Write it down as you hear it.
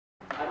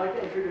like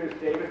to introduce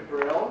David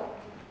Brill.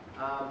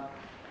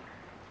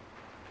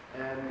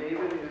 And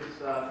David is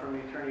from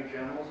the Attorney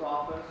General's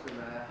office in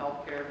the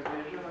Healthcare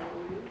Division, I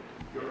believe.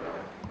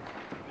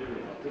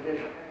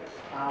 Division.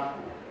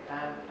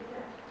 And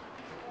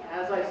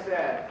as I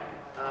said,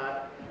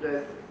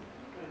 the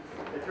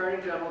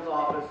Attorney General's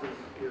office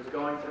is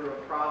going through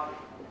a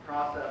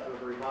process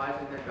of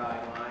revising their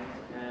guidelines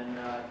and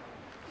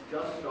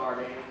just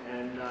starting.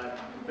 And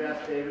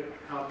best David to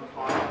come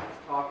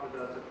talk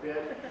with us a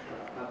bit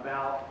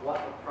about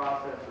what the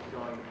process is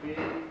going to be.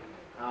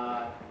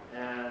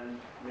 And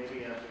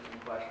maybe answer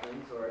some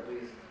questions, or at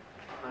least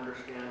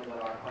understand what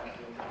our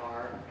questions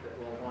are that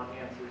we'll want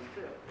answers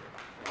to.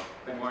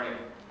 Good morning.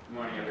 Good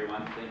morning,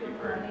 everyone. Thank you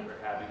for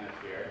having us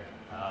here.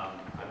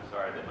 I'm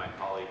sorry that my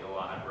colleague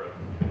Alana Brooke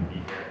couldn't be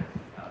here.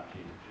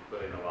 She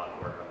put in a lot of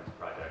work on this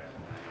project,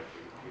 and I know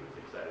she was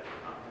excited to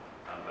come.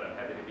 But I'm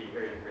happy to be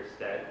here in her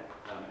stead.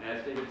 And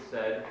as David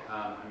said,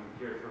 I'm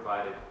here to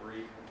provide a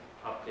brief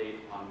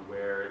update on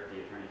where the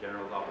Attorney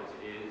General's office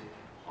is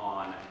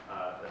on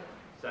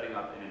setting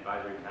up an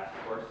advisory task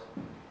force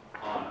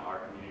on our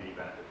community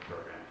benefits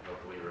program,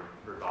 hopefully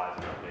revise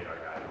and update our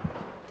guidelines.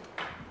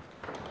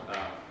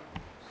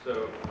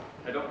 So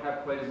I don't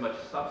have quite as much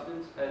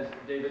substance as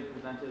David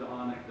presented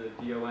on the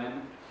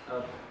DON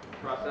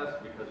process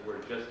because we're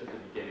just at the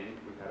beginning.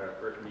 We've had our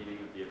first meeting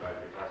of the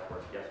advisory task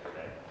force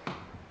yesterday.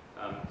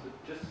 So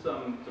just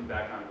some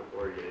background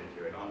before we get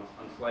into it. On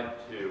slide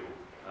 2,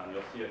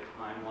 you'll see a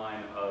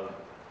timeline of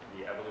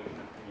the evolution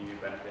of community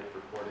benefits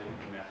reporting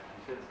in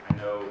Massachusetts. I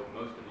know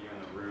most of you in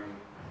the room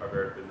are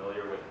very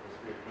familiar with the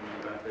history of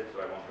community benefits,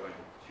 so I won't go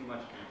into too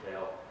much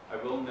detail. I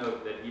will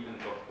note that even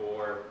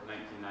before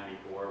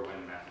 1994, when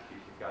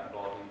Massachusetts got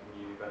involved in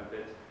community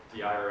benefits,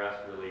 the IRS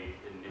really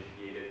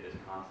initiated this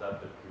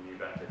concept of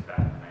community benefits back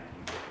in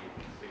the 1950s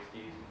and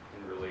 60s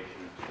in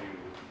relation to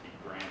the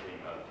granting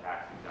of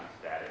tax-exempt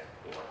status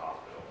for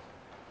hospitals.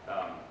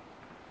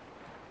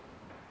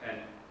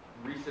 And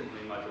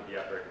recently, much of the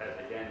effort has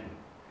again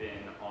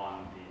been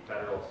on the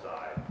federal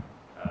side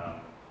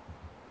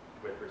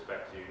with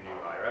respect to new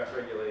IRS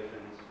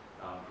regulations,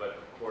 but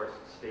of course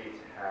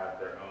states have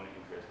their own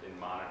interest in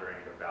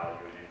monitoring the value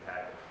and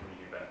impact of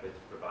community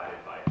benefits provided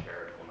by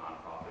charitable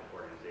nonprofit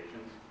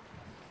organizations.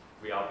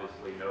 We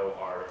obviously know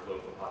our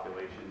local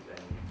populations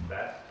and needs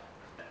best,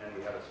 and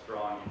we have a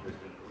strong interest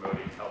in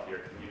promoting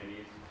healthier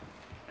communities,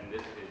 and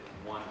this is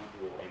one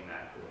tool in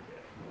that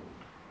toolkit.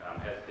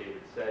 As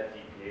David said,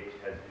 DPH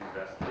has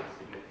invested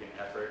significant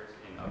efforts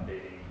in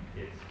updating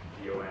its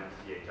DON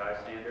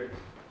CHI standards.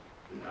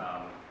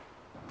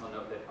 I'll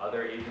note that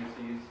other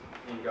agencies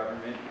in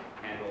government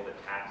handle the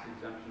tax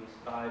exemption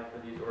side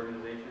for these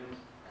organizations,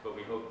 but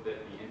we hope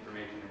that the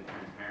information and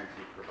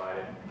transparency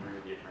provided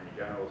through the Attorney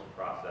General's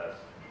process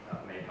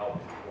may help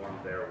inform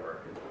their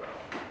work as well.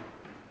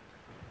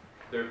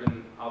 There have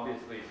been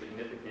obviously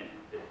significant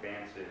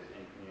advances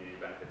in community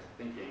benefits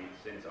thinking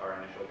since our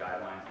initial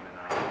guidelines in the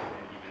 90s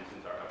and even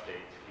since our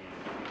updates in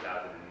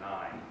 2009,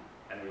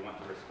 and we want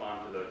to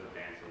respond to those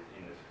advances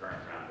in this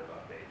current round of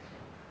updates.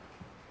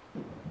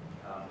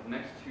 The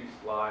next 2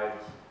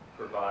 slides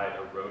provide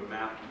a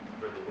roadmap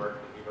for the work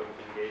that we hope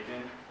to engage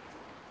in.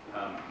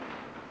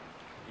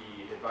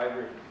 The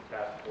advisory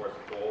task force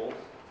goals,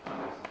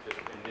 this is just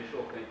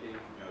initial thinking,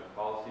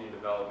 policy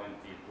development,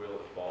 these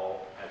will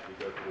evolve as we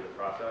go through the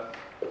process.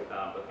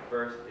 But the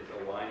first is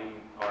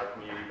aligning our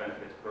community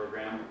benefits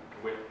program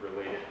with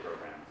related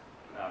programs.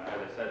 As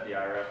I said, the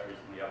IRS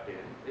recently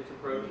updated its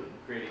approach,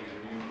 creating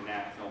a new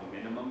national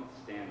minimum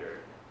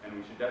standard. And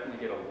we should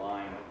definitely get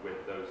aligned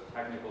with those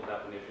technical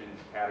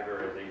definitions,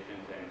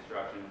 categorizations, and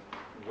instructions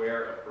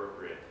where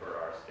appropriate for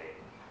our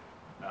state.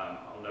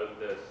 I'll note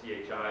the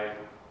CHI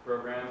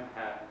program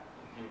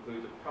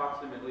includes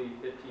approximately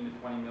 $15 to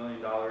 $20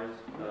 million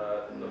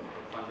of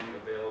funding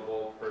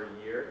available per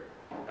year.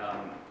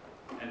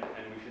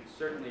 And we should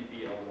certainly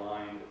be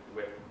aligned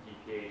with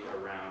DPH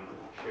around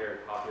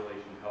shared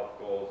population health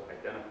goals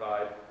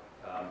identified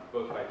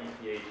both by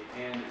DPH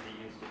and the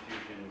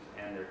institutions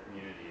and their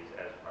communities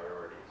as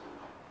priorities.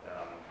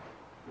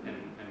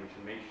 And we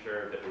should make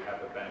sure that we have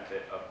the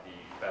benefit of the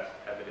best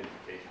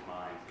evidence-based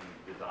minds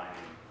in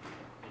designing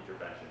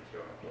interventions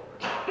going forward.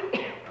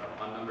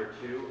 On number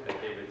 2, as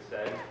David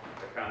said,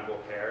 accountable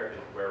care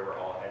is where we're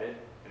all headed,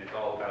 and it's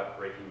all about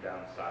breaking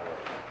down silos.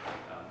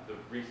 The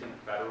recent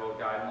federal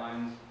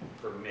guidelines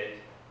permit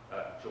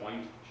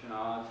joint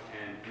CHNAs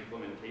and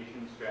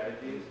implementation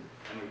strategies,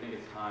 and we think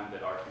it's time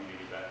that our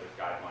community benefits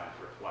guidelines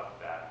reflect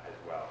that as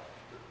well.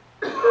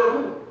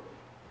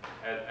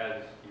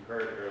 As you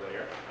heard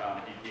earlier,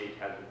 DPH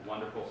has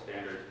wonderful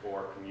standards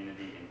for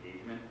community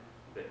engagement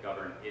that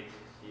govern its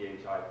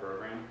CHI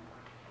program.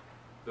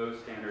 Those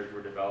standards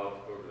were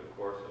developed over the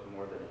course of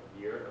more than a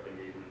year of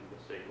engagement with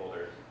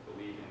stakeholders,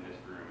 believe in this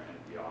room and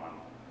beyond.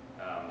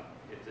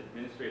 It's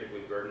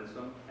administratively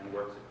burdensome and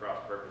works at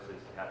cross purposes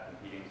to have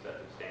competing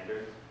sets of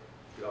standards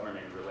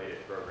governing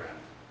related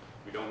programs.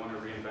 We don't want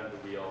to reinvent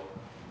the wheel.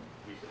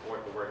 We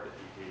support the work that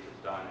DPH has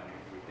done, and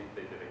we think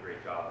they did a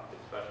great job,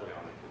 especially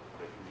on the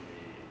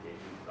community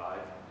engagement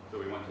side. So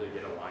we want to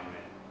get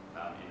alignment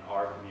in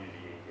our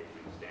community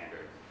engagement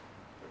standards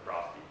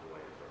across these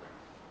related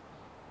programs.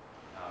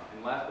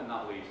 And last but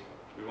not least,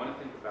 we want to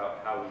think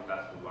about how we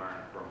best learn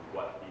from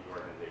what these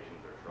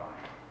organizations are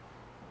trying.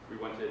 We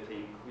want to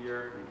obtain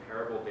clear,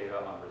 comparable data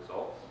on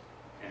results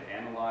and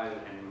analyze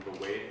and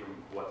move away from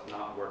what's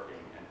not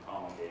working and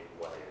promulgate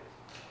what is.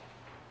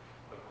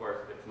 Of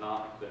course, it's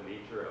not the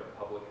nature of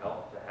public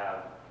health to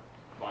have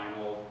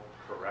final,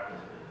 correct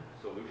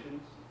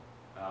solutions.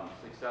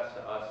 Success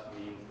to us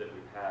means that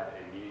we've had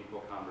a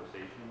meaningful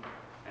conversation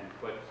and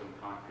put some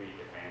concrete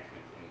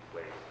advancements in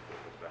place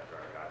with respect to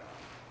our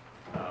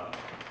guidelines.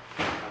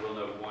 I will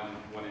note one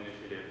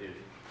initiative is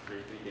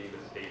rethinking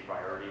the state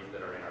priorities that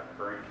are in our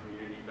current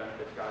community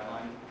benefits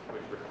guidelines,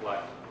 which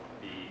reflect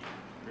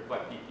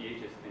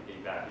DPH's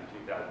thinking back in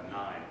 2009.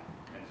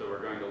 And so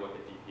we're going to look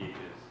at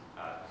DPH's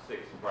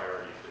 6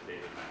 priorities that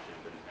David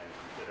mentioned and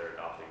consider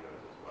adopting those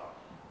as well.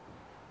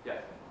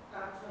 Yes? So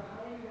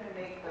how are you going to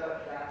make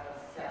that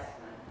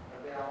assessment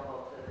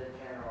available to the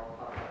general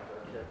public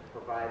or to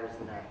providers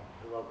in that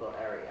local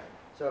area?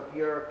 So if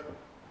you're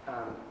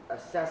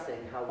assessing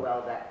how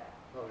well that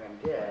program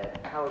did,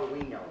 how do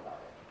we know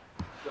about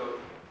it? So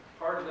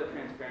part of the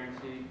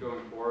transparency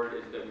going forward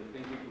is that we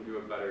think we can do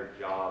a better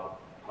job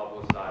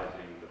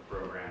publicizing the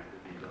programs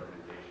that these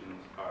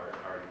organizations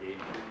are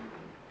engaged in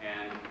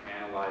and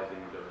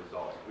analyzing the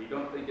results. We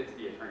don't think it's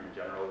the Attorney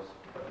General's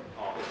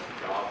office's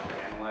job to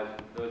analyze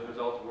those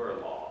results. We're a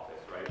law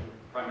office, right?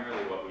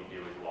 Primarily what we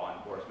do is law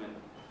enforcement.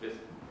 This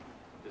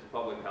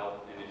public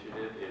health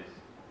initiative is,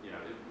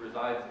 it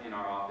resides in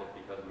our office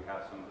because we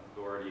have some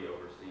authority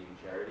overseeing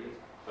charities,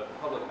 but the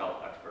public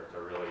health experts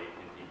are really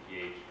in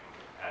DPH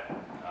at,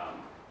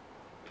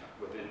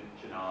 within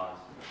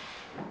CHNAs,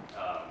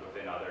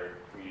 within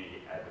other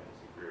community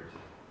advocacy groups.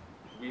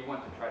 We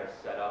want to try to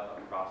set up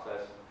a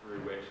process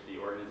through which the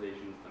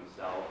organizations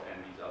themselves and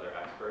these other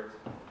experts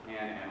can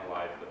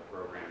analyze the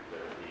programs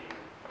that are being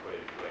put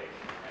in place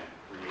and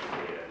create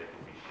data that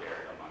can be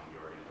shared among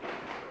the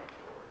organizations going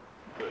forward.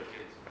 So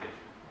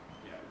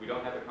we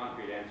don't have a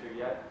concrete answer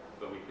yet,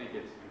 but we think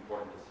it's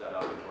important to set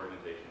up an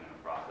organization and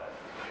a process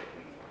that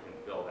can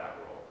fill that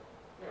role.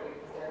 Yeah,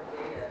 because that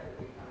data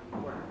could become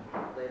important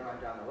later on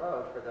down the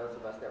road for those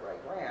of us that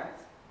write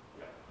grants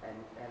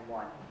and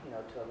want,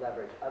 to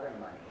leverage other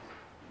monies.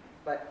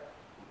 But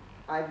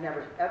I've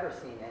never ever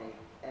seen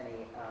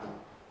any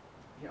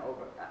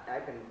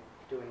I've been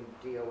doing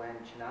DON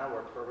CHNA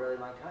work for a really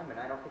long time, and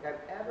I don't think I've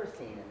ever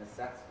seen an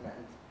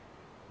assessment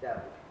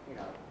that,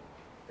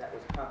 that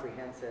was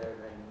comprehensive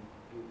and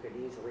you could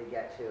easily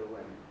get to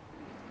and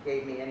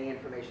gave me any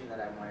information that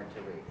I wanted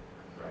to read.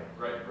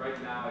 Right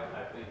now,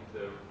 I think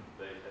the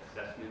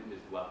assessment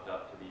is left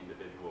up to the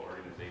individual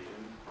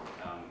organizations,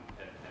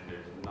 and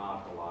there's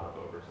not a lot of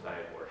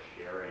oversight or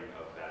sharing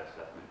of that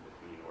assessment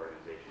between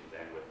organizations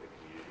and with the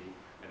community,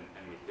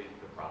 and we think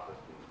the process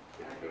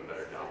can do a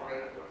better job on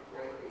that going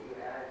forward. That you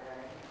added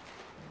that.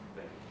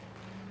 Thank you.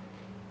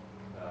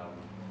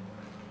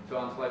 So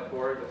on slide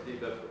 4, you'll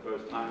see the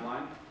proposed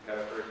timeline. We had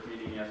our first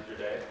meeting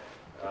yesterday.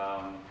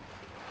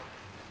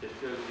 This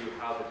shows you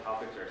how the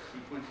topics are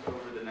sequenced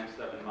over the next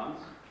 7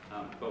 months.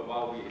 But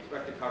while we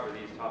expect to cover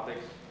these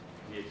topics,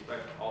 we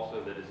expect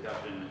also the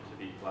discussion to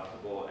be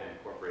flexible and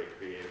incorporate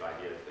creative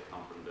ideas that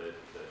come from the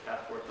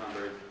task force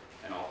members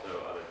and also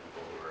other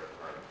people who are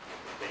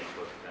paying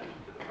close attention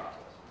to the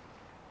process.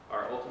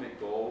 Our ultimate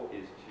goal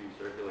is to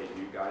circulate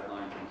new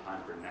guidelines in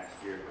time for next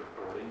year's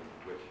reporting,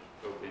 which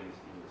opens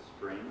in the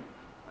spring.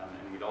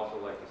 And we'd also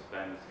like to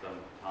spend some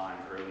time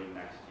early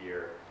next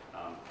year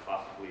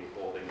possibly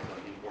holding some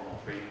informal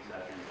training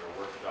sessions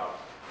or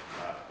workshops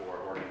for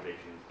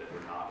organizations that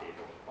were not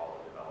able to follow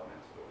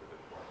developments over the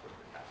course of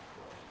the task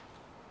force.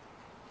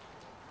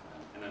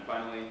 And then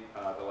finally,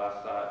 the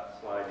last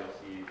slide, you'll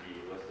see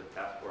the list of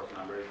task force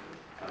members.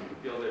 We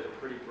feel there's a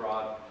pretty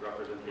broad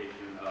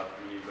representation of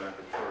community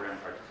benefits program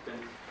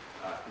participants,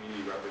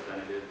 community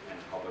representatives, and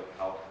public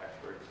health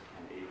experts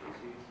and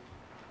agencies.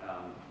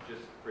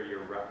 Just for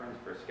your reference,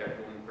 for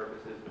scheduling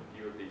purposes, a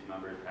few of these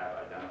members have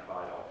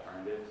identified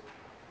alternates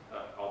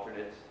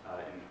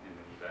in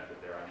the event that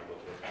they're unable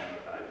to attend.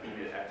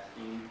 Enid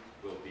Epstein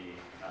will be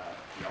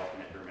the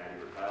alternate for Maddie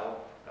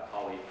Rappel,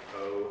 Holly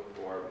O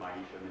for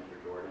Maisha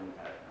Minter-Jordan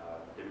at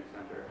the Dimmick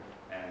Center,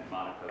 and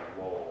Monica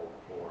Lowell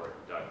for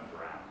Doug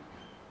Brown,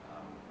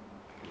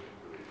 who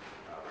is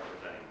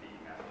representing the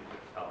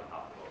Massachusetts Health and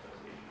Hospital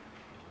Association.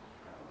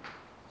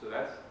 So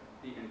that's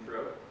the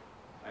intro.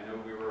 I know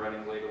we were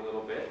running late a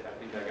little bit. I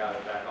think I got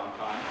it back on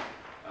time.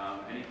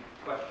 Any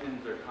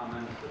questions or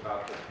comments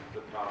about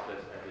the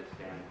process as it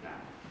stands now?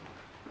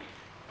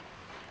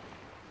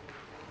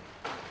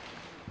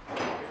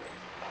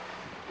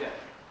 Yes.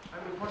 I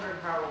was wondering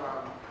how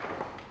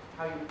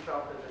you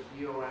felt that the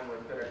DON was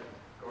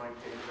going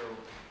to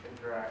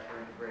interact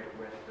or integrate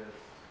with the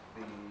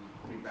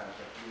free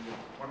benefits.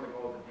 One of the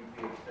goals that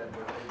DPH said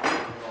was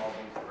integrating all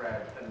these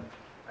threads, and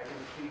I can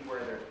see where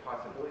there's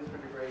possibilities for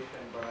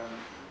integration, but I'm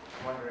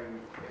wondering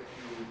if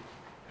you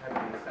have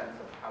any sense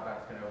of how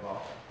that's going to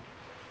evolve.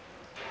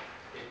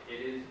 It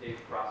is a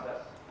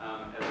process.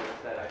 As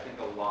I said, I think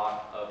a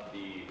lot of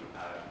the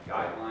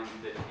guidelines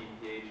that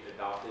DPH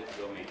adopted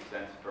will make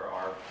sense for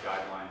our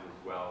guidelines as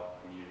well,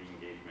 community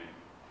engagement,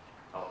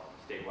 health,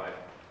 statewide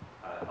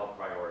health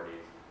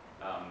priorities.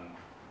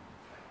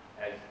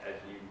 As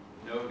you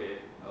noted,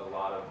 a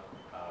lot of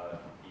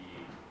the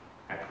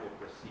actual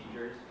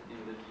procedures in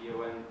the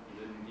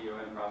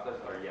DON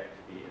process are yet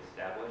to be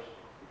established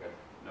because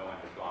no one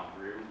has gone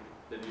through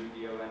the new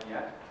DON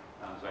yet.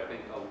 So I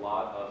think a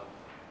lot of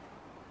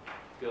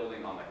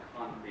building on the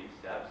concrete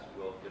steps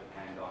will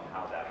depend on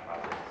how that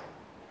process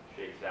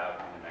shakes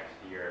out in the next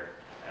year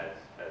as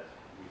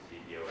we see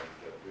DONs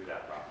go through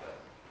that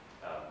process.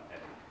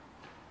 And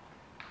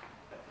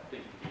I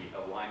think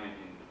the alignment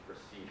in the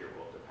procedure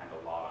will depend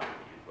a lot on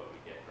the input we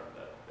get from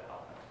the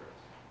health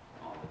experts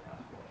on the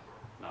task force.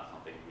 Not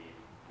something we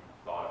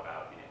thought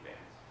about in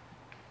advance.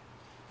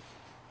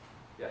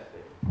 Yes,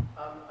 David?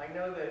 I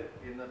know that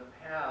in the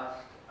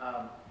past,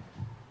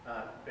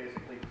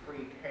 basically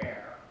free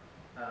care,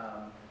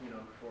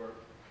 for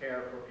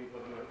care for people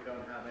who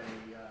don't have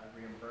any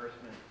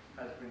reimbursement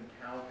has been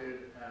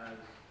counted as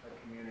a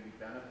community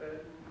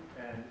benefit.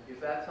 And is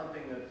that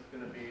something that's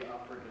going to be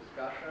up for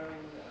discussion?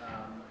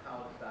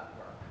 How does that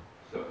work?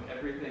 So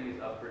everything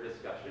is up for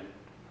discussion.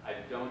 I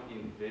don't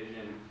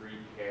envision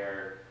free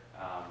care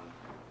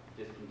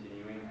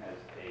discontinuing as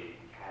a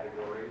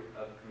category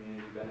of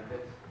community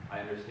benefits. I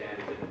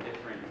understand it's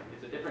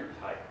a different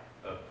type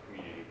of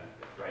community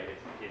benefits, right?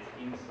 It's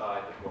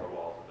inside the four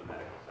walls of the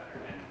medical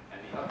center. And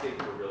the updates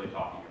we're really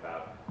talking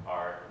about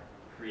are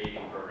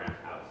creating programs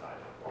outside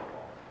of the four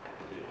walls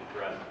to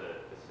address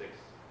the 6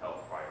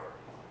 health priorities.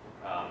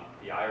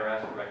 The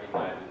IRS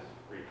recognizes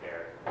free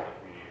care as a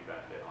community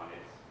benefit on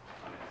its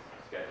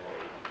Schedule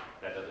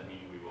 8. That doesn't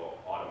mean we will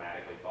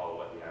automatically follow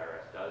what the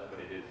IRS does, but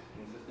it is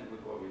consistent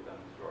with what we've done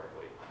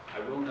historically.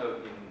 I will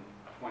note in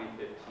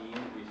 2015,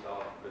 we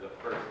saw for the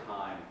first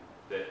time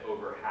that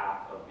over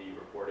half of the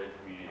reported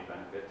community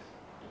benefits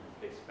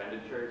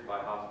expenditures by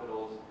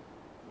hospitals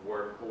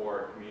were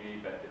for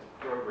community benefits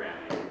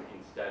programming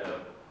instead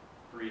of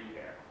free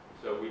care.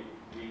 So we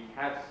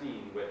have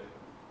seen with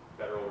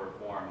federal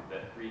reform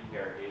that free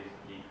care is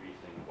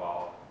decreasing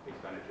while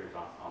expenditures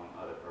on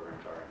other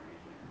programs are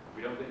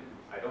increasing.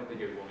 I don't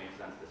think it will make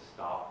sense to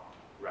stop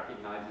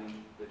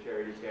recognizing the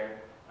charity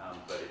care,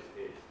 but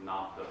it's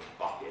not the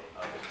bucket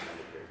of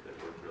expenditures that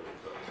we're really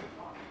focusing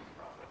on in this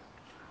process.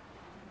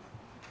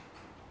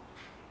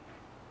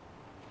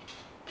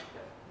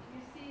 Yes. Do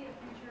you see a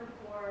future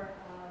for,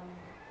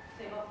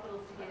 say,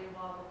 hospitals to get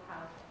involved with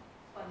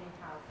funding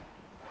housing?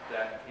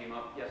 That came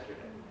up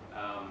yesterday.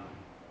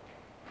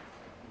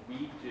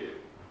 We do.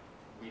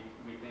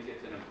 We think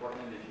it's an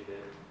important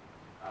initiative.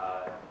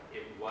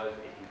 It was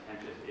a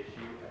contentious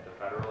issue at the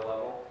federal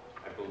level.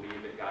 I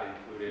believe it got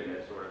included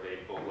as sort of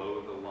a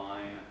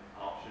below-the-line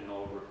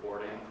optional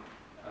reporting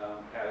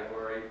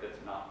category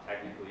that's not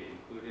technically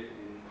included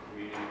in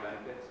community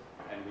benefits,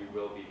 and we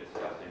will be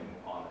discussing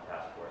on the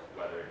task force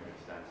whether it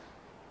makes sense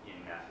in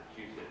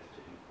Massachusetts to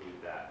include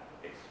that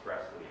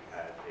expressly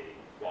as a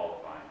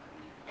qualifying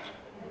community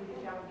benefit. Do you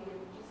think that would be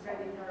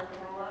ready for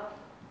rollout?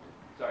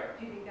 Sorry?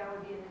 Do you think that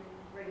would be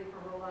ready for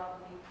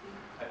rollout?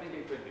 I think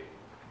it could be.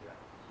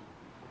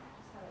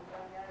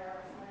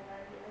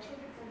 I think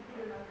it's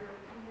included under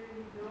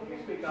community building, Can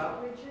you speak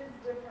up? which is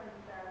different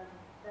than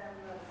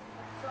the,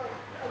 so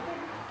I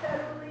think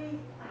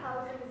federally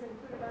housing is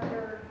included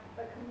under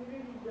the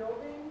community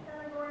building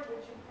category,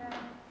 which you can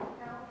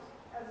count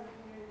as a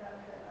community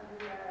benefit under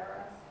the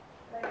IRS.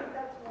 And I think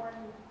that's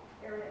one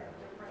area of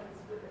difference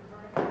with the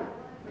current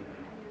guidelines, that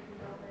the community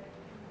building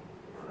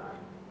is not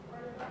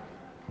part of that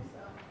currently,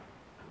 so.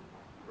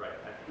 Right.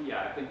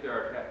 I think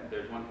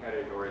there's one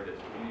category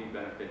that's community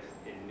benefits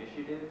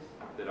initiatives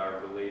that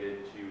are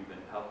related to the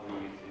health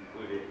needs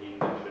included in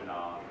the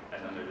CHNA, and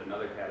then there's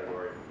another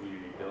category of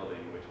community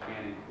building which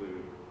can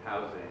include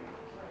housing,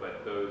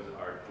 but those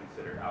are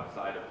considered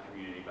outside of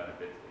community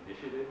benefits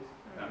initiatives.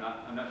 And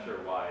I'm not sure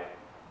why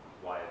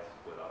it's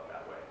split up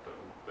that way,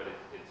 but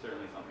it's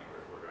certainly something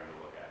we're going to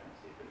look at and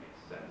see if it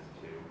makes sense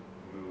to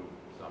move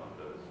some of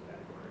those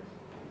categories.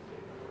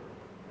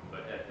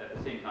 But at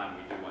the same time,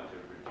 we do want to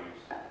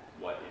reduce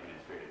what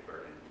administrative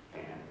burden we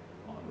can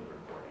on the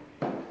reporting.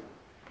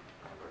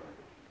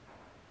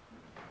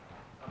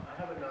 I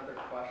have another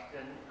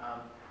question,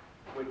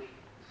 which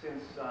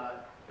since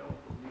I don't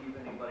believe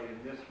anybody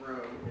in this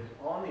room is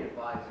on the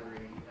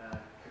advisory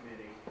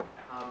committee,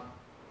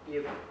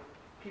 if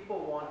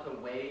people want to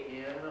weigh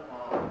in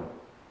on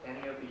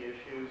any of the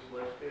issues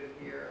listed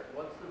here,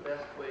 what's the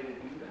best way to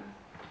do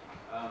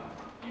that?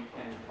 You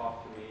can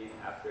talk to me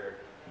after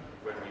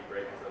when we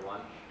break for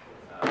lunch.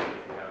 If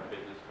you have a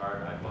business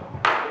card, I'd love to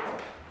take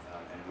it,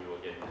 and we will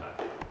get in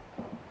touch.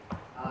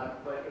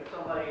 But if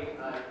somebody,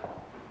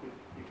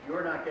 if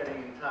you're not getting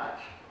in touch,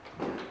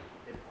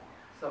 if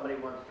somebody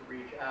wants to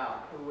reach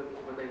out, would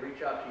they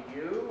reach out to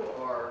you,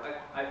 or?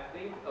 I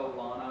think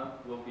Alana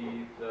will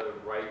be the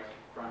right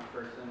front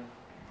person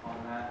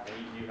on that.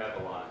 And you have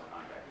Alana's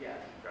contact. Yes.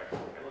 Right?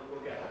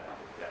 We'll get that.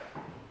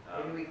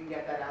 Yeah. Maybe we can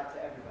get that out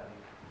to everybody.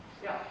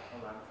 Yeah,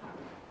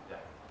 Yeah.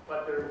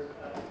 but there's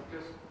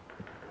just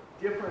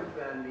different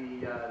than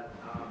the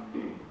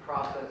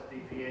process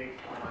DPH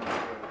ones.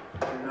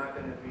 They're not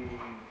going to be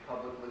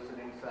public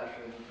listening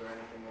sessions or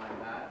anything like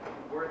that.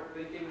 We're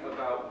thinking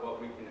about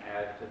what we can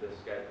add to the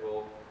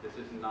schedule. This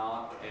is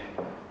not an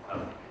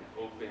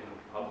open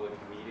public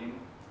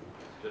meeting.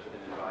 It's just an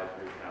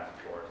advisory task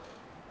force.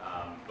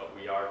 But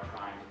we are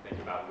trying to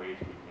think about ways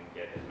we can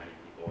get as many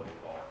people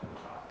involved in the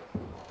process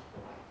as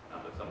possible.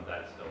 But some of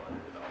that is still under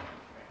development.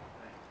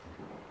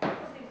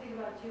 Interesting thing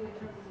about too in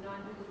terms of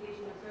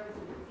non-duplication of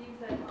services, it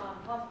seems that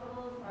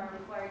hospitals are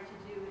required to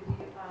do a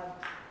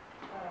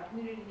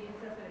community needs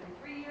assessment every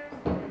 3 years,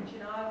 and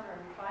CHNAs are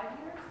every 5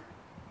 years.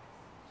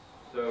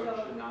 So with the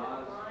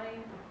CHNAs,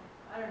 line,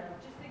 I don't know,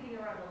 just thinking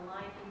around the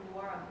line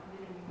more on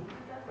community needs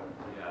assessment.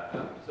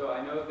 yeah. So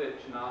I know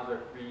that CHNAs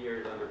are 3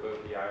 years under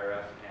both the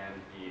IRS and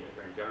the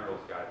Attorney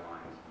General's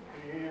guidelines.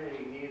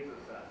 Community needs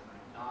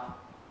assessment, not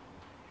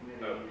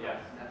community. Oh,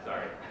 yes, health.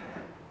 sorry.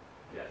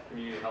 Yes,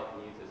 community health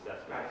needs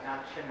assessment.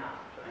 Not CHNA.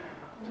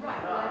 Right,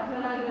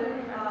 but under Too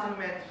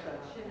much.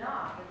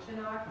 CHNA, the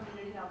CHNA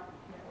community health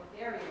network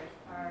areas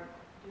are,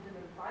 do them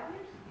every 5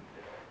 years?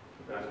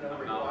 There's no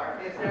I'm not-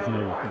 requirement. There's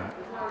no requirement.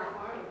 There's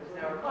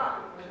no requirement.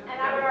 Well, and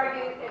I would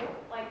argue if,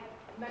 like,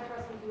 Metro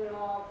can do it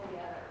all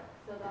together.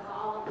 So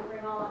we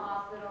bring all the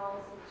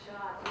hospitals and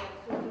CHNA together,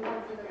 so we do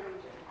one for the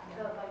region.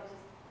 So like just.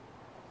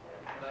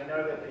 And I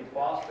know that the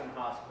Boston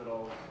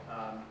hospitals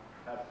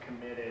have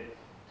committed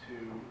to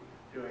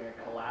doing a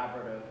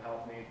collaborative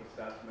health needs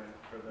assessment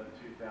for the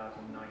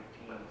 2019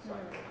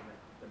 cycle,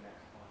 the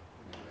next one,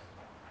 which is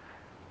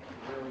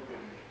really good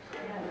news.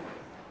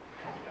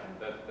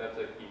 That's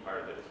a key part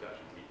of the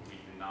discussion. We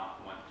do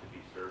not want to be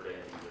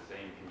surveying the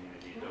same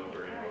communities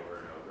over and over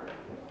and over.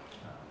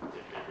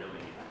 It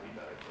really needs to be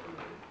better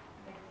coordinated.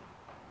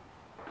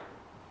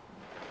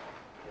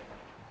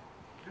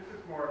 This is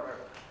more of a,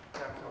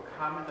 perhaps a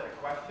comment, a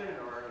question,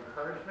 or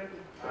encouragement.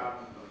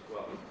 Most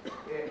welcome.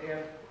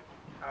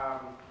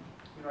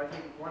 I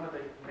think one of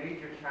the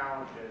major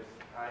challenges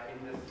in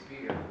this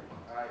sphere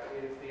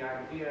is the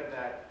idea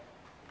that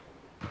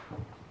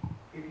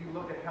if you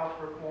look at health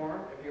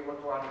reform, if you look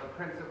at a lot of the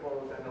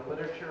principles and the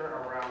literature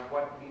around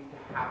what needs to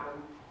happen,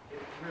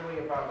 it's really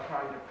about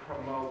trying to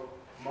promote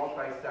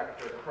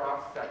multi-sector,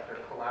 cross-sector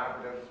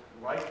collaboratives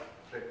like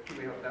the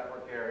community health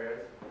network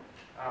areas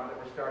that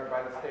were started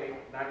by the state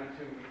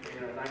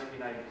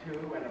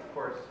 1992, and of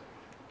course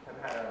have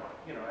had a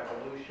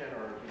evolution,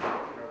 or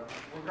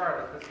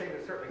regardless, the state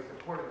has certainly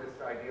supported this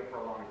idea for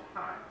a long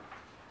time,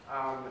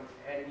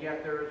 and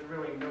yet there is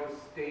really no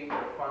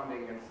stable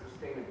funding and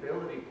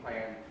sustainability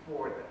plan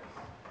for this.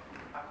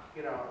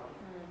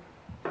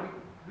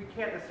 We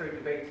can't necessarily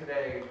debate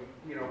today,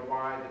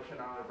 why the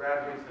CHNA,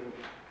 bad reason,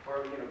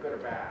 or good or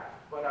bad,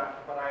 but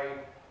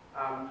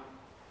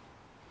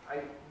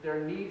there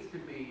needs to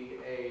be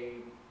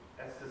a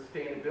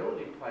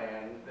sustainability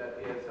plan that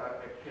is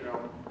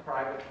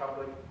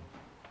private-public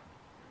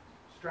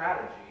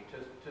strategy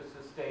to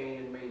sustain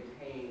and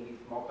maintain these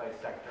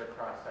multi-sector,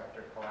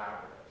 cross-sector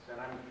collaboratives.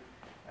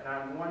 And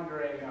I'm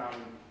wondering,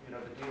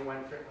 the DON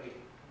certainly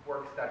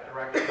works that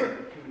direction,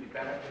 the community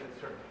benefit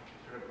sort of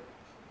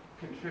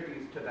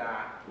contributes to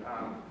that.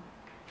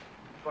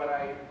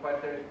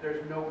 But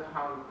there's no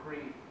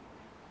concrete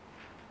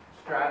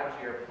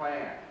strategy or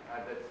plan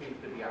that seems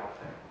to be out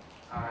there.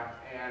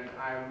 And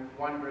I'm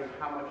wondering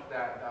how much of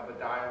a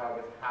dialogue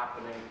is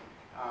happening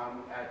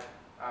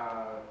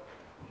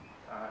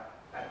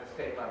at the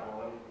state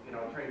level. And,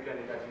 Attorney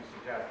General, as you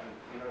suggested,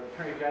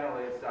 Attorney General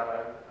is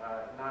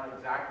not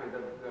exactly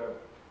the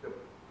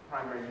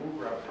primary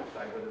mover of this,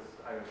 I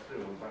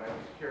assume, but I'm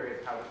just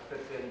curious how this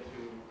fits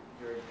into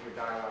your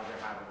dialogue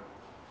you're having.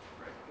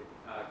 Right. Can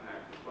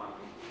I respond?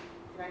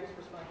 Can I just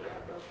respond to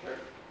that real quick?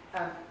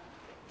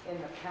 In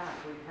the past,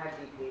 we've had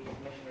DPH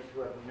commissioners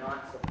who have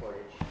not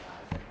supported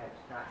CHNAs and have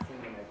not seen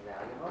them as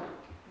valuable,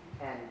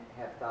 and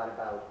have thought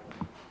about,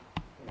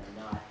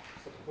 not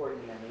supporting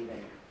them even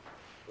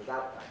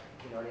without funding.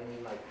 You know what I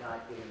mean? Like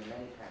not giving them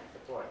any kind of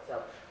support.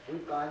 So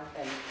we've gone,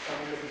 and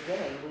in the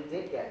beginning, we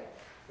did get,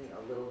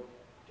 little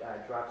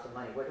drops of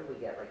money. What did we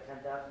get? Like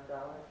 $10,000,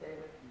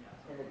 David?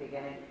 In the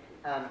beginning.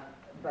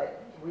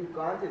 But we've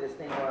gone through this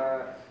thing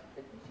where,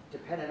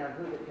 depending on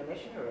who the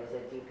commissioner is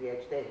at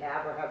DPH, they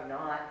have or have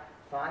not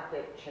thought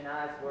that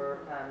CHNAs were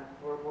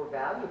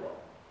valuable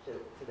to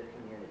the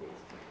communities,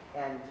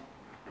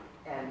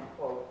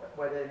 or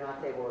whether or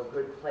not they were a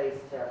good place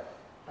to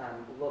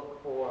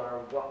look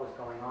for what was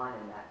going on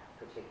in that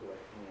particular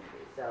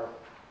community. So,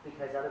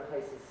 because other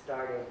places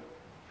started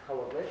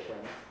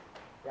coalitions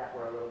that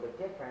were a little bit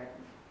different,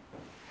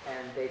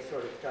 and they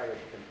sort of started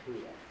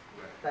competing.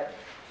 Right. But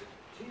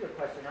to your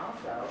question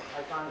also,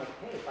 like on the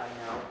Cape, I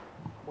know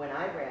when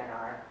I ran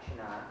our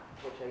CHNA,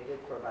 which I did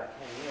for about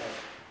 10 years,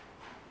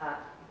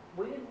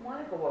 we didn't want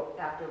to go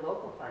after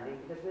local funding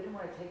because we didn't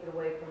want to take it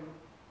away from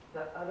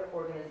the other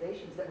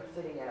organizations that were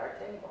sitting at our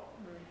table.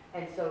 Mm-hmm.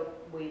 And so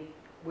we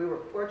were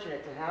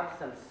fortunate to have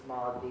some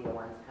small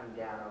DONs come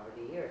down over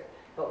the years.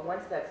 But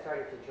once that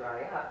started to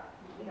dry up,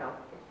 you know,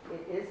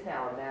 it is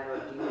now a matter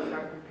of, do you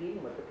start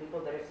competing with the people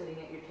that are sitting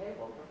at your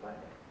table for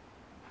funding?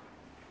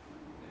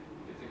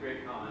 It's a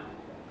great comment.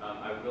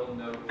 I will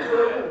note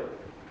that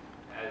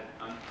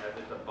as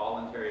it's a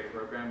voluntary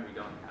program, we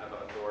don't have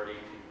authority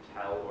to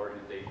tell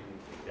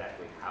organizations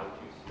exactly how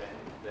to spend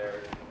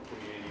their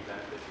community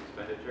benefits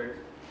expenditures.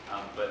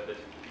 But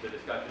the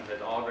discussion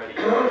has already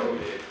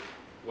included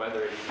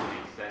whether it even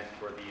makes sense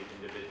for these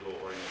individual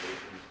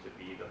organizations to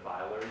be the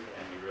filers,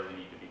 and we really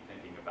need to be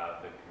thinking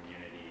about the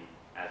community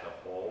as a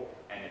whole.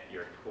 And if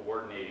you're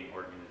coordinating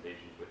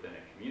organizations within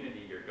a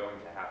community, you're going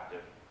to have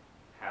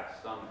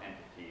some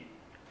entity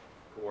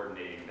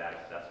coordinating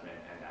that assessment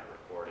and that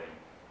reporting.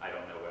 I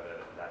don't know whether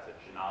that's a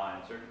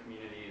CHNA in certain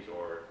communities,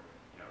 or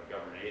a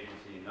government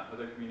agency in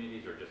other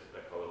communities, or just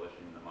a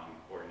coalition among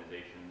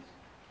organizations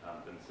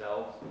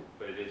themselves.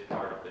 But it is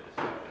part of the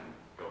discussion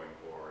going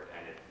forward.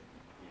 And if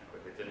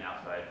it's an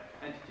outside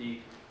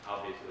entity,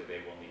 obviously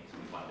they will need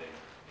some funding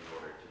in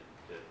order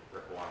to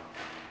perform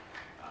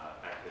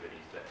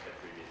activities that had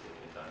previously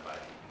been done by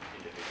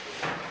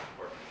individual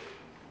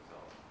organizations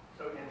themselves.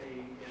 So in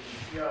the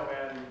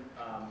CON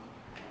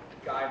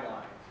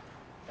guidelines,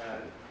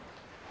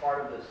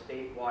 part of the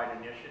statewide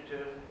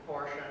initiative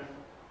portion,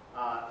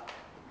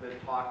 they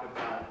talk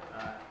about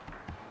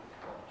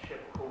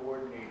CHIP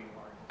coordinating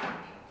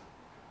organizations.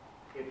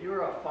 If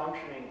you're a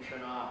functioning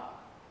CHNA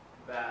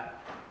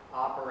that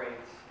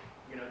operates,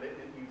 that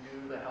you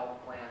do the health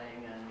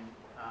planning and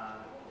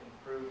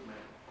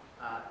improvement,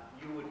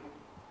 you would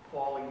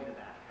fall into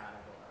that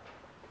category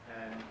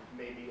and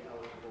may be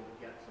eligible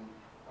to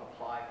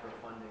apply for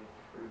funding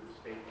through the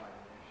statewide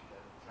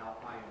initiative. It's how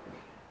I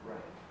understand.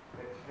 Right.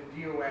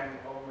 The DON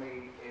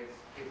only is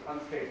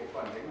unstable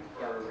funding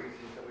for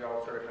reasons that we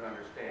all sort of can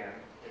understand.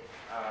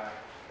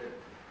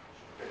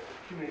 The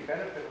community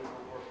benefit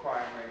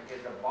requirement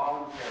is a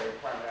voluntary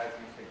requirement, as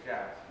you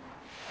suggest.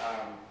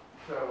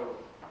 So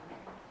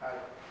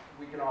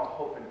we can all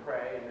hope and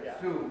pray and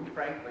assume,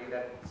 frankly,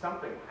 that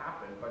something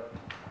happened,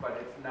 but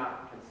it's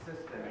not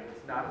consistent.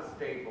 It's not a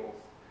stable,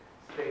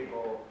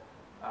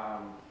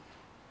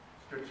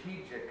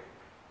 strategic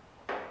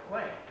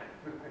plan.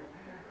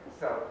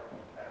 So,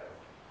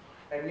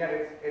 and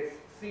yet it's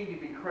seen to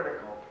be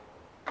critical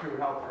to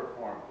health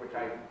reform, which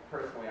I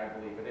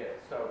believe it is.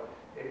 So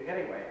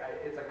anyway,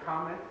 it's a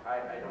comment.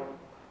 I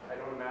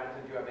don't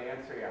imagine you have the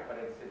answer yet, but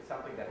it's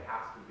something that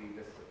has to be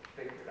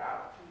figured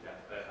out. Yes,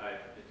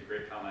 it's a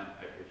great comment.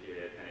 I appreciate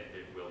it, and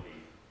it will be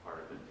part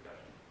of the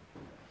discussion.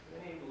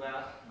 Any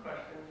last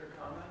questions or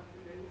comments?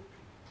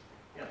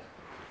 Yes.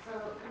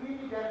 So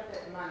community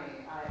benefit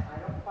money, I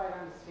don't quite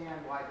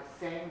understand why the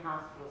same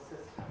hospital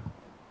system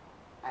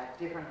at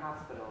different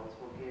hospitals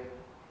will give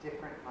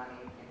different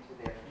money into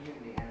their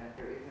community, and that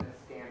there isn't a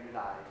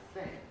standardized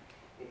thing.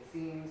 It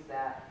seems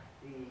that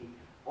the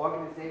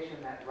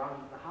organization that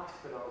runs the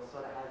hospital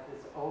sort of has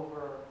this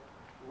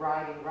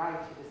overriding right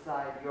to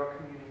decide your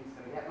community is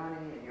going to get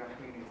money and your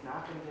community is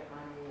not going to get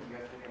money, and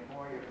you're going to get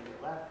more, you're going to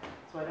get less.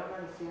 So I don't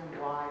understand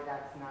why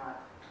that's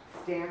not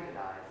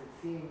standardized. It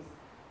seems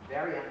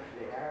very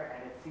unfair,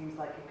 and it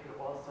seems like it could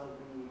also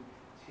lead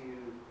to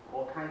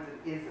all kinds of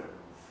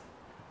isms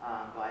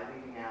by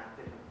leaving out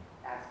different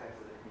aspects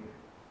of the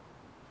community.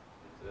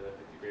 It's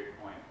a great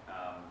point.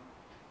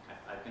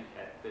 I think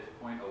at this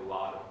point, a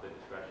lot of the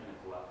discretion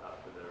is left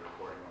up to the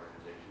reporting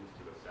organizations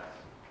to assess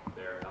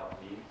their health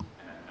needs,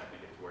 and I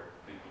think it's worth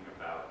thinking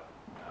about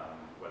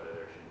whether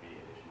there should be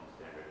additional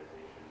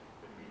standardization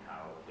between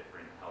how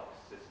different health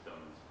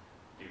systems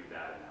do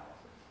that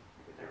analysis.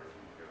 Because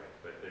you're right,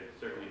 but there's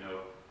certainly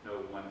no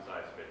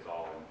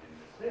one-size-fits-all in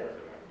this. Clearly.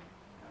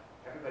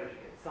 So, Everybody should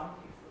get some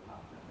piece of the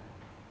pie.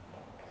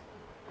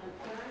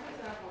 Can I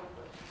just ask one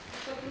question?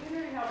 So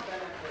community health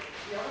benefits,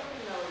 the other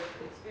thing though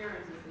is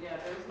experience is,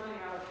 there's money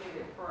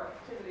allocated for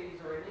activities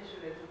or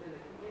initiatives within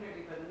the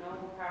community, but no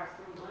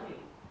pass-through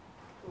money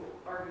to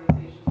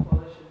organizations,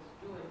 coalitions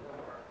doing the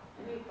work.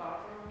 Any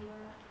thoughts on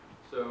that?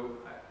 So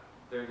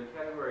there's a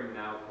category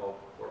now called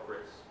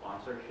corporate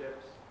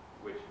sponsorships,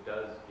 which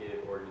does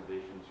give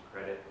organizations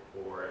credit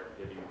for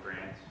giving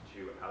grants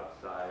to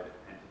outside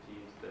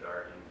entities that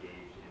are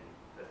engaged in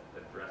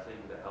addressing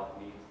the health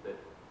needs that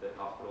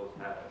hospitals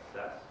have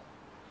assessed.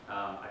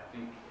 I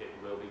think it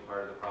will be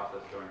part of the process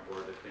going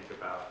forward to think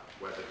about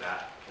whether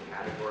that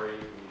category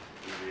needs to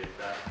be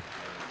reassessed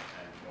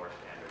and more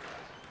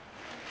standardized.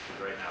 Because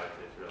right now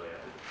it's really at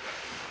the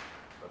discretion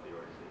of the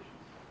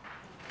organizations.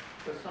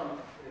 So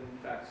in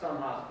fact, some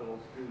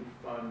hospitals do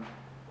fund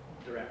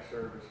direct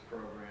service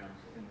programs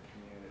in the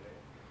community.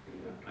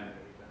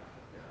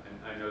 And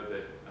I know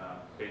that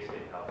Bay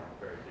State Health,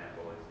 for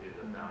example, is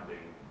a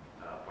founding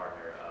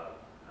partner of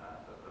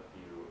a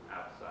few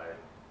outside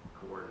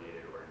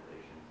coordinated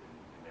organizations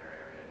in their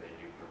area. They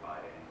do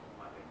provide annual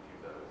funding to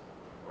those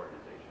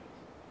organizations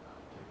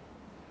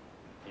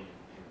to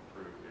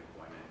improve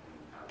employment and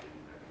housing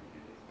in their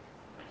communities.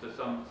 So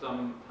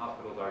some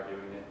hospitals are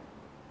doing it,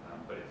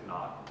 but it's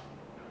not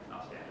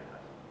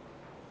standardized.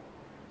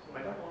 So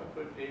I don't want to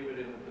put David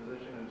in the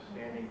position of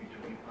standing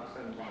between us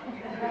and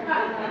lunch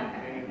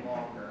any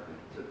longer.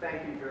 So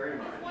thank you very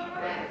much.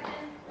 Sorry,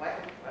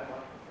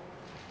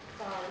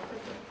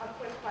 just a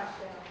quick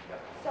question.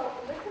 So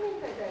listening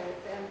to this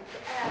and to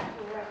add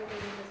to everything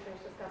we just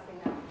finished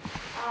discussing now,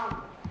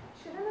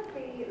 shouldn't it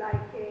be like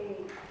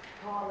a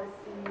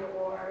policy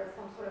or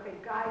some sort of a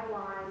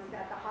guidelines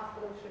that the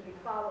hospital should be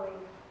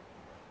following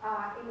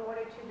in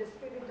order to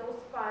distribute those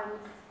funds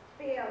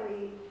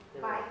fairly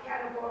by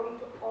category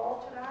to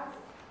all CHNAs?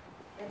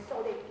 And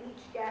so they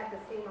each get the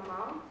same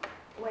amount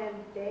when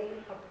they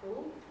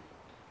approve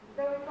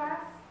the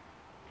request?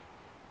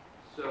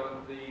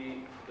 So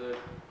the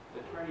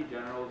Attorney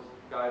General's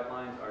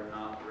guidelines are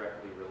not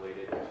directly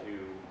related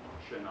to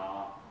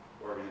CHNA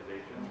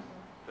organizations.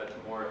 That's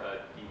more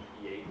a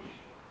DPH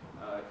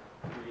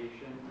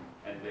creation,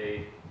 and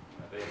they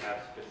have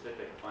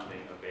specific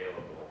funding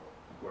available,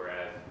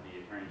 whereas the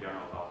Attorney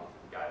General's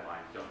office's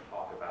guidelines don't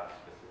talk about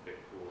specific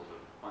pools of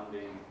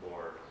funding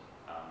or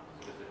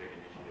specific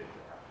initiatives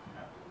that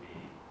have to be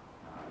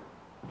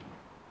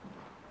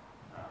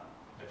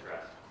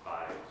addressed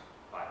by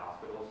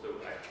hospitals. So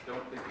I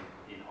don't think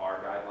in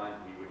our guidelines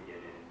we would get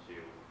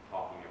into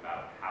talking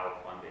about how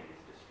funding is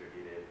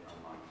distributed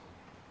amongst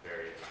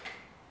various.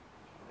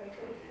 Okay,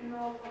 so there's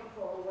no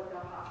control what the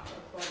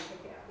hospital is going to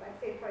get. Like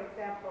say, for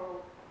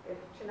example, if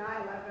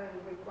CHNA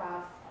 11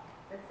 requests,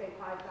 let's say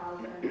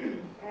 5,000,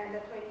 and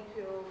the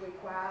 22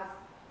 requests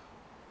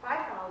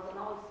 5,000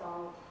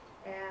 also,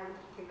 and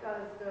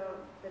because the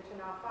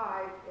CHNA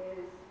 5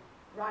 is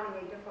running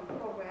a different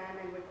program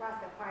and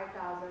requested 5,000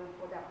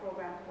 for that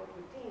program to work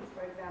with teens,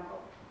 for example,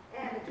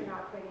 and the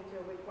CHNA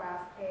 22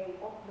 requests a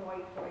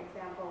opioid, for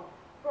example,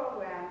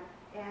 program,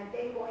 and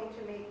they're going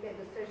to make their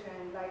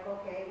decision like,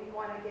 okay, we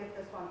want to give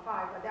this one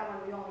 5, but that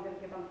one we only going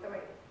to give them 3.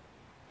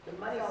 The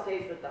money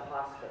stays with the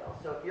hospital.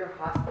 So if your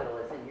hospital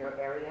is in your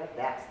area,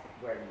 that's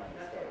where the money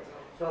stays.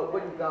 So it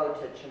wouldn't go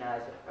to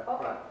CHNAs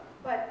Okay,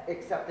 but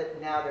except that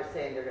now they're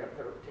saying they're going to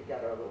put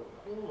together a little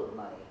pool of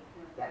money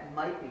that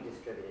might be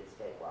distributed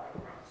statewide.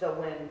 So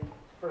when,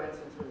 for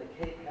instance, when the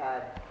Cape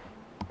had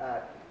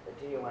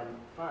DON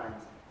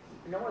funds,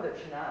 no other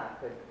CHNA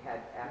could have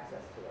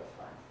access to those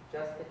funds,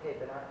 just the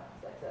Cape and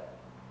Islands, that's it.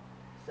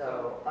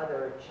 So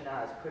other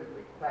CHNAs couldn't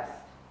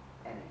request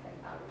anything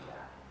out of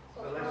that.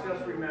 So let's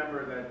just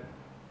remember that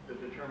the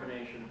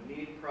determination of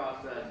need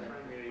process and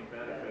community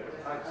benefits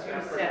are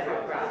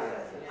separate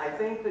processes. I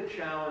think the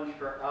challenge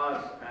for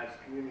us as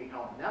community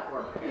health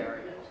network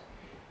areas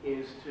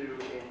is to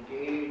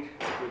engage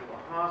with the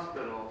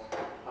hospitals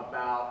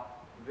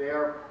about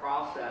their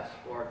process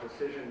for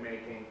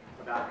decision-making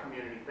about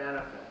community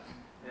benefits.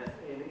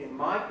 And in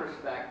my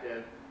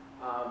perspective,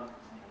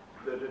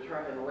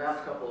 in the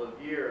last couple of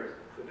years,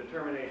 the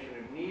determination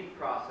of need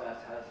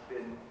process has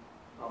been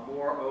a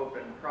more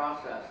open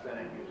process than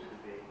it used to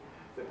be.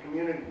 The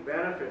community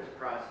benefits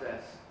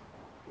process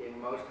in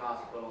most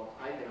hospitals,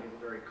 I think, is a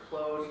very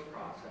closed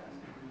process.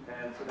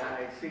 And so that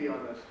I see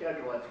on the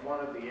schedule, that's one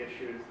of the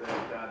issues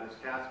that this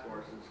task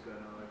force is going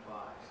to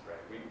advise.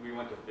 Right. We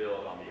want to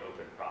build on the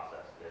open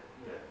process that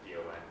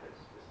DON has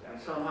In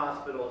established. some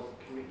hospitals,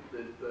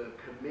 the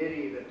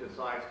committee that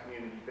decides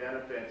community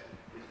benefits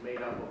is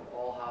made up of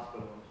all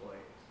hospital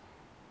employees,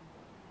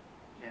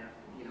 and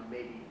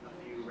maybe a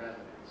few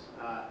residents.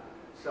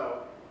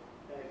 So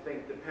I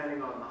think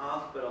depending on the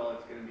hospital,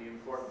 it's going to be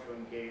important to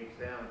engage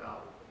them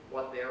about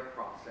what their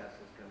process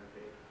is going to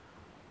be.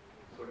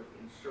 Sort of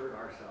insert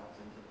ourselves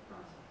into the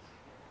process.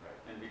 Right.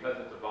 And because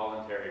it's a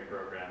voluntary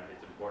program,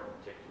 it's important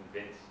to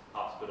convince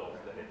hospitals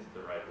that it's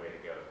the right way to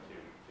go to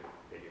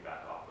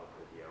piggyback off of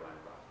the DON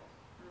process.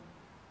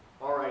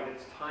 All right,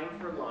 it's time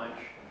for lunch.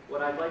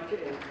 What I'd like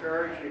to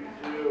encourage you to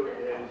do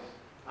is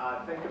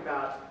think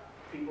about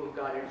people who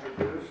got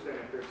introduced, and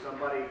if there's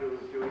somebody who's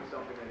doing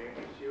something that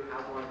interests you,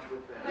 have lunch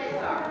with them.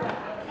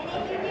 And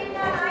if you did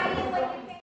not, I